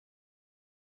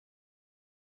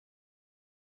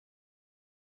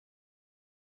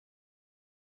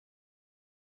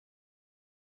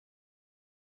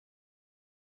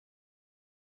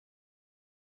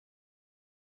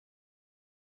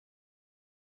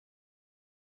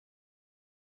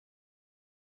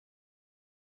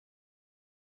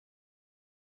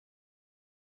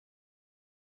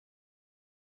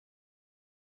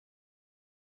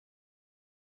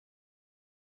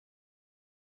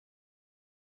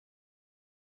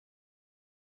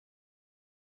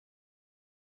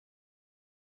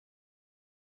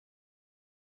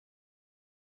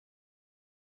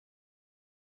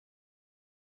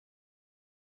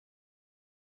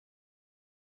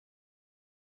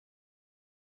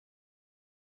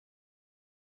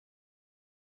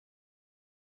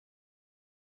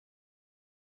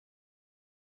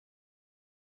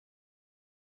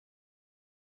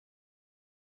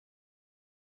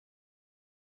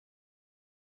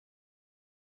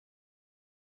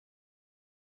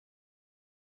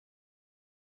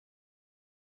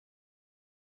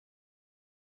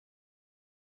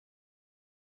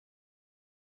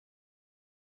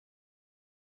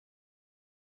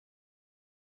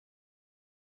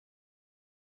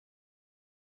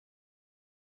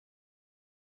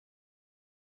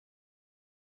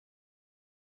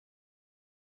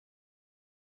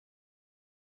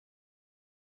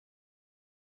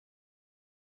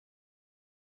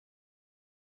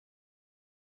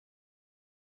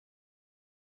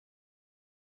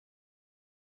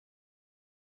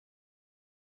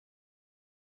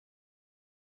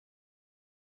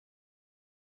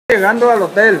Llegando al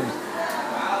hotel.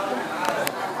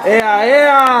 ¡Ea,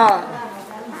 ea!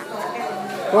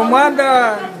 ¿Cómo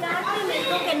andan?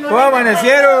 ¿Cómo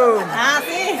amanecieron? Ah,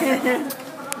 sí.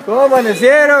 ¿Cómo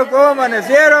amanecieron? ¿Cómo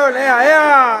amanecieron? ¡Ea,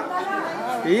 ea!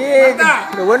 Sí,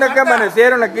 lo bueno es que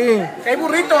amanecieron aquí. Hay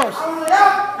burritos.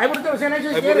 Hay burritos recién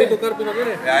hechos. Hay burrito, Carpi, ¿no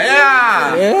quiere?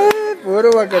 ¡Ea, ea!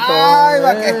 Puro baquetón. Ay,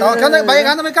 baquetón. ¿Qué onda? ¿Va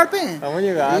llegando mi Carpi? Estamos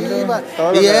llegando.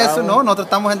 Sí, y eso, no, nosotros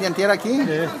estamos en Diantiera aquí.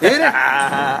 Sí. Mire,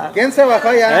 ¿quién se bajó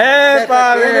allá?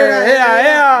 ¡Epa! ¡Ea,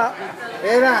 ea!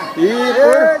 Era. Y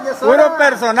puro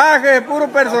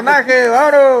personaje,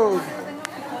 vámonos.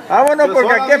 Vámonos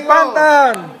porque aquí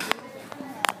espantan.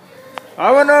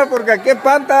 Vámonos porque aquí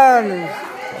espantan.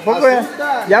 ¿Poco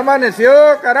ya amaneció,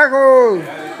 carajo?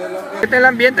 Este es el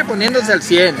ambiente poniéndose al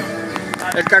 100.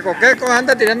 El cacoqueco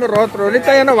anda tirando rostro.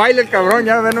 Ahorita ya no baila el cabrón,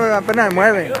 ya apenas se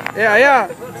mueve. ¡Ea!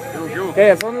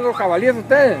 ¿Qué? ¿Son los jabalíes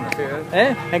ustedes?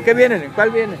 ¿Eh? ¿En qué vienen? ¿En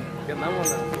cuál vienen?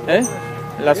 ¿Eh?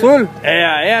 ¿El azul?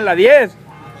 ¡Ea! La 10.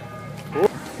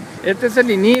 Este es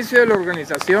el inicio de la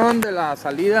organización de la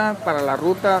salida para la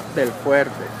ruta del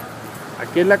fuerte.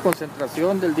 Aquí es la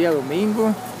concentración del día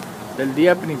domingo, del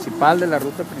día principal de la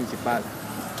ruta principal.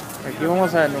 Aquí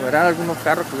vamos a enumerar algunos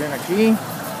carros que vienen aquí,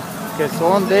 que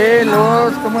son de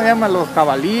los, ¿cómo se llaman? Los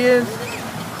jabalíes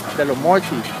de los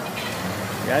mochis.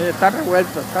 Ya está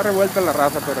revuelta la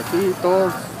raza, pero aquí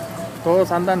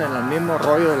todos andan en el mismo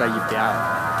rollo de la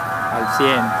jipeada, al 100.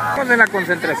 Estamos en la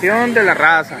concentración de la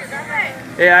raza.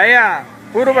 ¡Ea!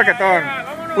 Puro baquetón,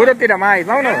 puro tiramais.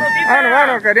 Vámonos,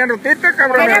 querían rutita,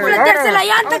 cabrón. Quería plantearse la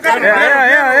llanta, cabrón.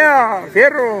 ¡Ea!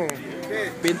 Fierro.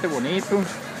 Ambiente bonito.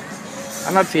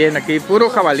 Anda al 100 aquí,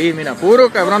 puro jabalí, mira, puro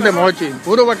cabrón de mochi,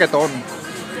 puro baquetón.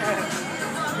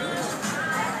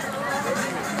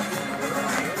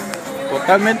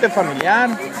 Totalmente familiar,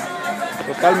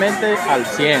 totalmente al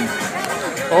 100.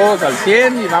 Todos al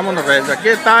 100 y vámonos. Aquí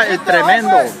está el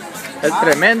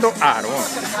tremendo aro.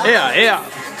 ¡Ea!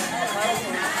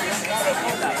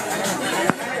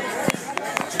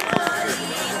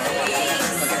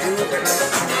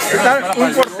 ¿Qué tal?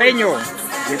 Un porteño.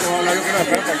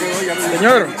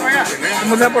 Señor,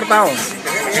 ¿cómo se ha portado?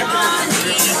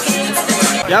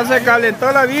 Ya se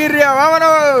calentó la birria,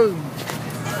 vámonos.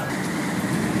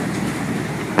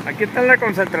 Aquí está la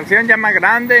concentración ya más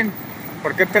grande,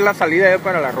 porque esta es la salida ya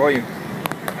para el arroyo.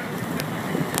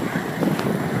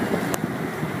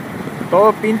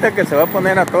 Todo pinta que se va a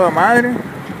poner a toda madre.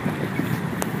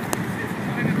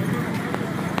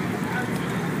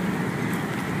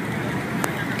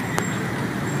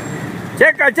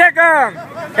 ¡Checa!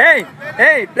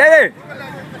 ¡Hey, plebe!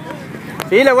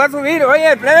 Sí, le voy a subir,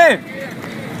 oye, plebe.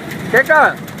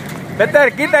 Checa, vete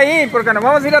cerquita ahí, porque nos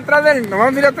vamos a ir atrás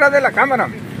de la cámara,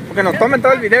 porque nos tomen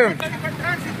todo el video.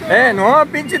 No,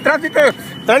 pinche tránsito,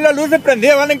 trae las luces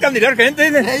prendidas, van a encandilar gente,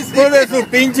 dice. Hijo de su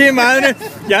pinche madre,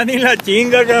 ya ni la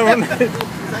chinga, cabrón.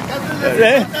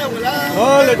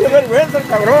 No, le dio vergüenza al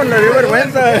cabrón, le dio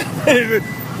vergüenza.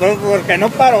 No, porque no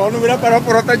paró, no hubiera parado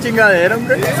por otra chingadera,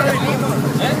 hombre.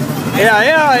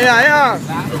 ¡Ea!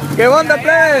 ¿Qué onda,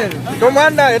 plebe? ¿Cómo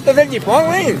anda? Esto es el jipón,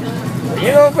 güey.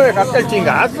 No, pues dejaste el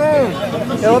chingazo.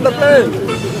 ¿Qué onda, plebe?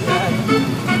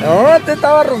 No, este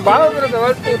estaba arrumbado, pero se va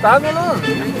el putazo, ¿no?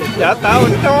 Ya está,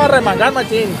 ahorita vamos a remangar,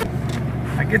 machín.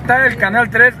 Aquí está el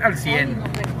canal 3 al 100.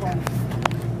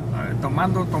 A ver,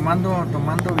 tomando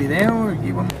video.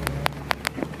 Aquí vamos.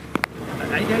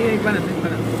 Ahí, espérate.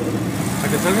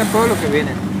 Para que salgan todo lo que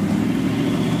viene.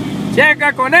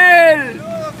 ¡Checa con él!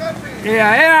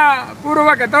 ¡Ea! ¡Puro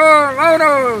baquetón!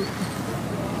 ¡Vámonos!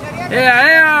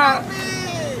 ¡Ea!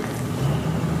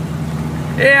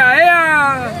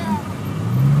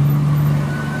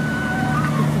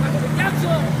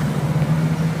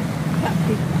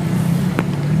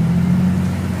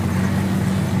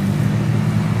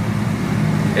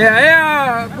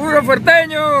 ¡Puro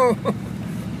fuerteño!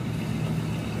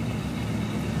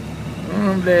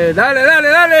 Hombre,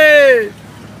 dale.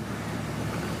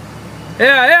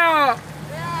 ¡Ea!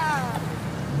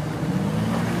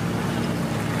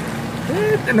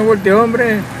 Este no volteó,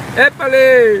 hombre.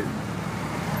 ¡Épale!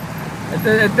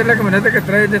 Esta es la camioneta que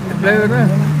trae de este play, ¿verdad?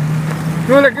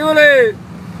 ¡Qué hule!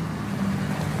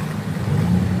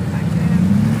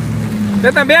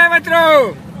 ¡Usted también,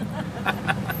 maestro!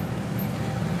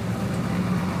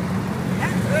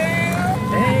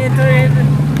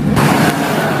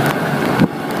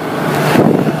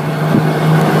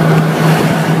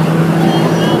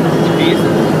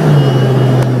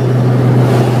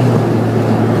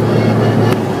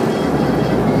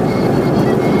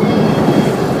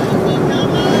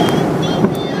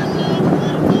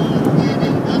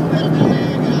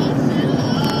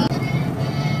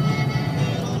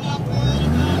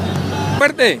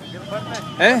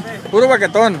 Puro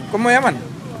baquetón. ¿Cómo llaman?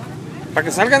 Para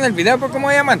que salgan en el video, pues,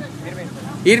 ¿cómo llaman?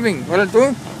 Irving. Órale, ¿tú?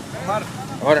 Omar.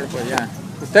 Órale, pues ya.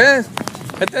 ¿Ustedes?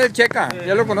 Este es el Checa.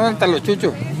 Ya lo conocen hasta los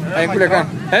chuchos. Ahí en Culiacán.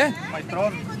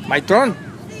 Maestrón. Maitrón.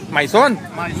 Maizón.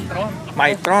 Maestrón.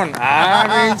 Maestrón.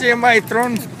 Ah, pinche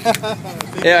maestrón.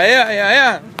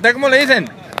 ¿Ustedes cómo le dicen?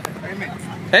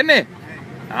 M.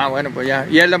 Ah, bueno, pues ya.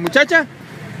 ¿Y a la muchacha?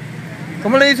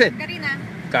 ¿Cómo le dicen? Karina.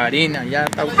 Karina, ya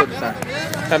está autorizada.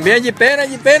 También jeepera.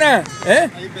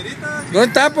 ¿Dónde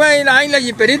está pues la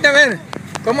jeeperita? A ver.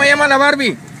 ¿Cómo llama la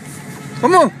Barbie?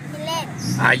 ¿Cómo?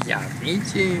 Ay, ya,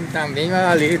 pinche. También va a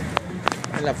salir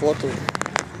en la foto.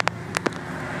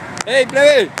 ¡Ey,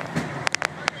 plebe!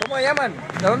 ¿Cómo llaman?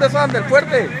 ¿De dónde son? ¿Del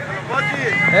fuerte?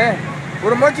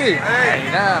 ¿Puro mochi? Ay,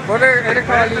 nada, eres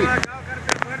jabalí. No,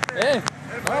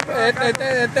 pues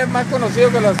este es más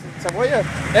conocido que las cebollas.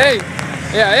 ¡Ey!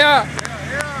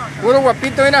 Puro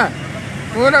guapito, mira.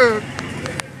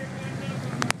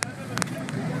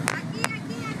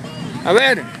 A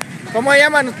ver, ¿cómo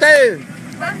llaman ustedes?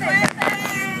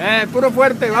 Puro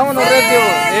fuerte, vámonos recio.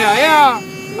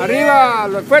 Arriba,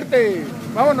 los fuertes.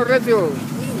 Vámonos recio.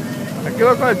 Aquí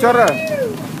va con el chorra.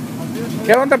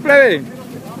 ¿Qué onda, plebe?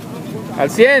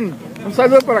 Al 100. Un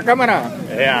saludo por la cámara.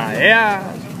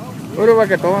 Puro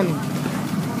baquetón.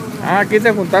 Aquí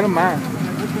se juntaron más.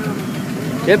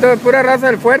 ¿Y esto es pura raza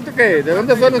del fuerte? ¿Qué? ¿De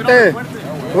dónde son ustedes?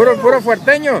 Puro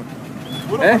fuerteño.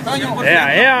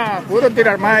 Puro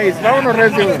tirar maíz. Vámonos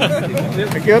recio.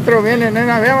 Aquí otro viene,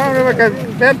 nena.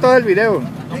 Vean todo el video.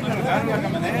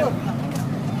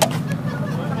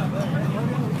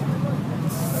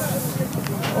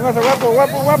 Póngase guapo.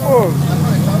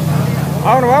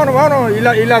 Vámonos. ¿Y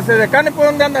las sedecanes por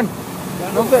dónde andan?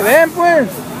 No se ven, pues.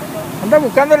 Anda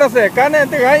buscando las sedecanes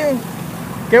este gallo.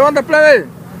 ¿Qué onda, plebe?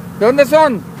 ¿De dónde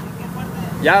son?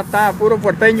 Ya está, puro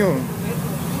puerteño.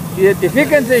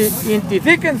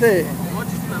 Identifíquense.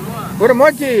 Puro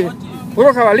mochi,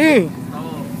 puro jabalí.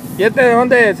 ¿Y este de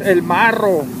dónde es? El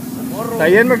marro.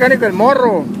 Taller mecánico el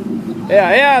morro.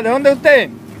 ¿De dónde es usted?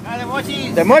 De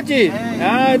Mochi. ¿De mochi?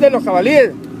 Es de los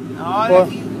jabalíes. No, Pues,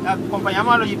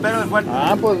 acompañamos a los jeeperos del fuerte.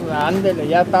 pues ándele,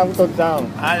 ya está autorizado.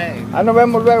 Vale. Nos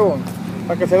vemos luego,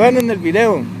 para que se vean en el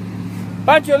video.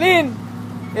 ¡Pacholín!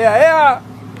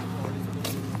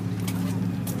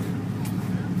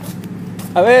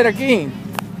 A ver, aquí.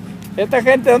 Esta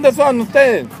gente, ¿dónde son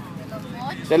ustedes?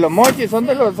 De los mochis, son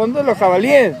de los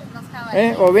jabalíes.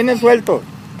 O vienen sueltos.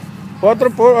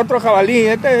 Otro jabalí,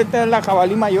 este es la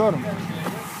jabalí mayor.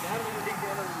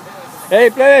 Ey,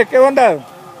 plebe, ¿qué onda?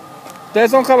 Ustedes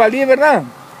son jabalíes, ¿verdad?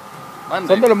 Mande.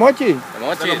 Son de los mochis.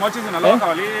 De los mochis, Sinaloa,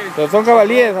 jabalí. Pero son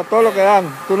jabalíes a todo lo que dan.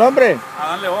 ¿Tu nombre?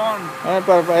 Adán León.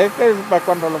 Para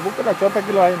cuando lo busquen la chota,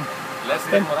 aquí lo hay.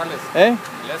 Lester Morales.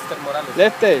 Lester Morales.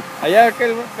 Lester, allá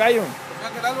aquel gallo.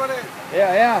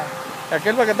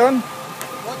 Aquel paquetón.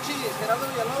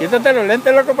 Quítate los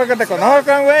lentes, loco, para que te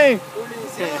conozcan, güey.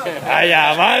 Ay,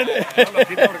 ya, madre.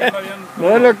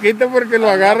 No lo quito porque lo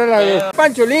agarra la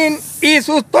Pancholín y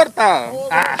sus tortas.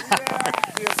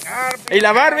 Y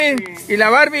la Barbie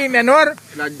menor,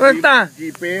 ¿dónde está?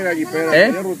 Jeepera.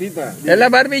 Rutita. Es la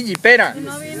Barbie jeepera.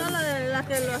 No vino la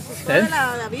que lo asustó de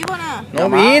la víbora. No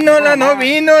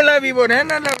vino la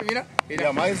viborena, mira.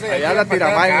 Allá la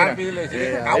tiramay,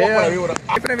 mira. Agua por la víbora.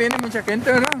 Siempre viene mucha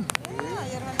gente, ¿verdad?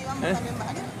 Ayer vendíamos también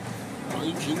varios.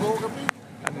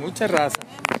 Hay mucha raza.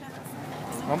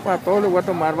 Vamos para todos, lo voy a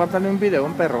tomar. Va a salir un video,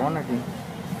 un perrón aquí.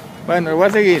 Bueno, lo voy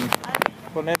a seguir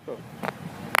con esto.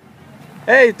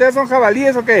 Ey, ¿ustedes son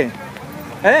jabalíes o qué?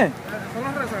 Son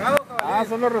los rezagados, caballero.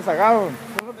 Son los rezagados.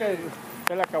 Son los que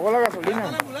se le acabó la gasolina.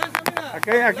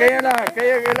 Aquella es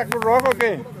la Cruz Roja o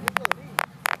qué?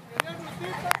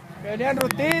 Querían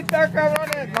rutita,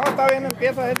 cabrones. No, está bien,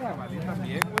 empieza esa.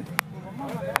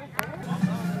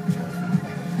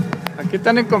 Aquí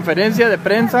están en conferencia de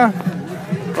prensa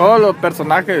todos los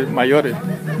personajes mayores. ¿No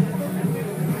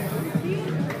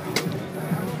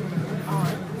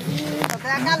te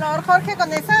da calor, Jorge,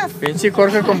 con esas? Pinche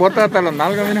Jorge con botas hasta las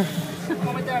nalgas, mira.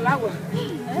 ¿Cómo meter al agua?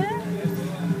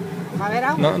 A ver,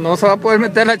 agua. No se va a poder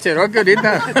meter la Cherokee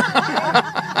ahorita.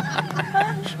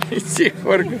 Pinche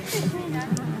Jorge.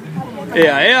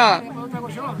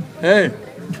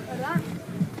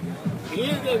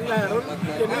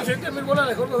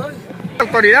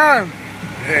 Autoridad.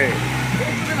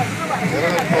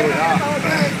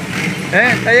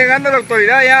 Está llegando la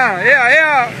autoridad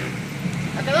ya.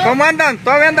 ¿Cómo andan?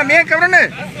 ¿Todavía andan bien,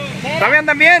 cabrones? ¿Todavía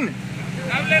andan bien?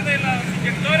 Hable de los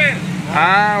inyectores.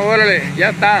 Órale, ya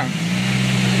está.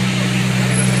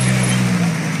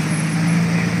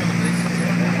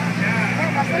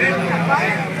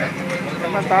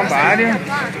 Estaban varios.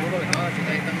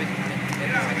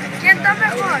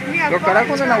 Los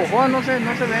carajos de Navajoa no se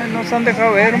ven, no se han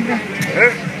dejado ver, hombre.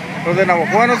 Los de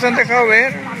Navajoa no se han dejado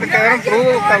ver. Se quedaron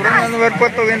crudos, cabrón, han de haber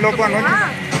puesto bien loco anoche.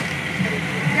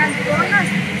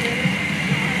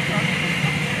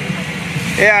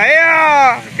 ¡Ea,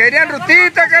 ea! ¡Querían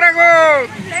rutita, carajo!